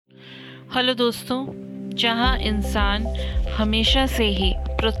Hello दोस्तों। जहां इंसान हमेशा से ही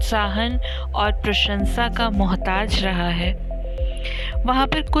प्रोत्साहन और प्रशंसा का मोहताज रहा है, वहां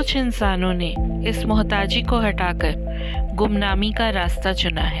पर कुछ इंसानों ने इस मोहताजी को हटाकर गुमनामी का रास्ता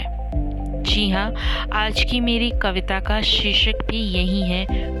चुना है। जी हाँ, आज की मेरी कविता का शीर्षक भी यही है,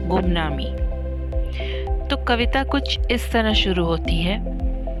 गुमनामी। तो कविता कुछ इस तरह शुरू होती है।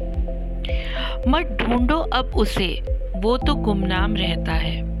 मत ढूंढो अब उसे, वो तो गुमनाम रहता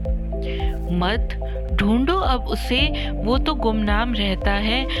है। मत ढूंढो अब उसे, वो तो गुमनाम रहता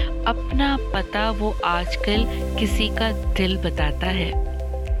है। अपना पता वो आजकल किसी का दिल बताता है।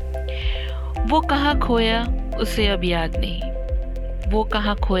 वो कहाँ खोया उसे अब याद नहीं, वो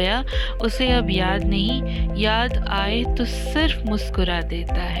कहाँ खोया उसे अब याद नहीं। याद आए तो सिर्फ मुस्कुरा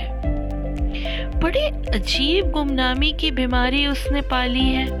देता है। बड़ी अजीब गुमनामी की बीमारी उसने पाली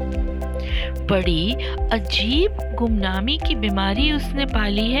है। बड़ी अजीब गुमनामी की बीमारी उसने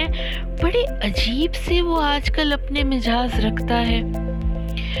पाली है। बड़े अजीब से वो आजकल अपने मिजाज रखता है।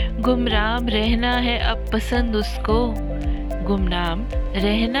 गुमनाम रहना है अब पसंद उसको, गुमनाम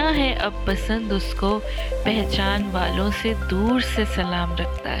रहना है अब पसंद उसको। पहचान वालों से दूर से सलाम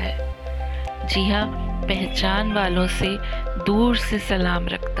रखता है। जी हाँ, पहचान वालों से दूर से सलाम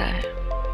रखता है।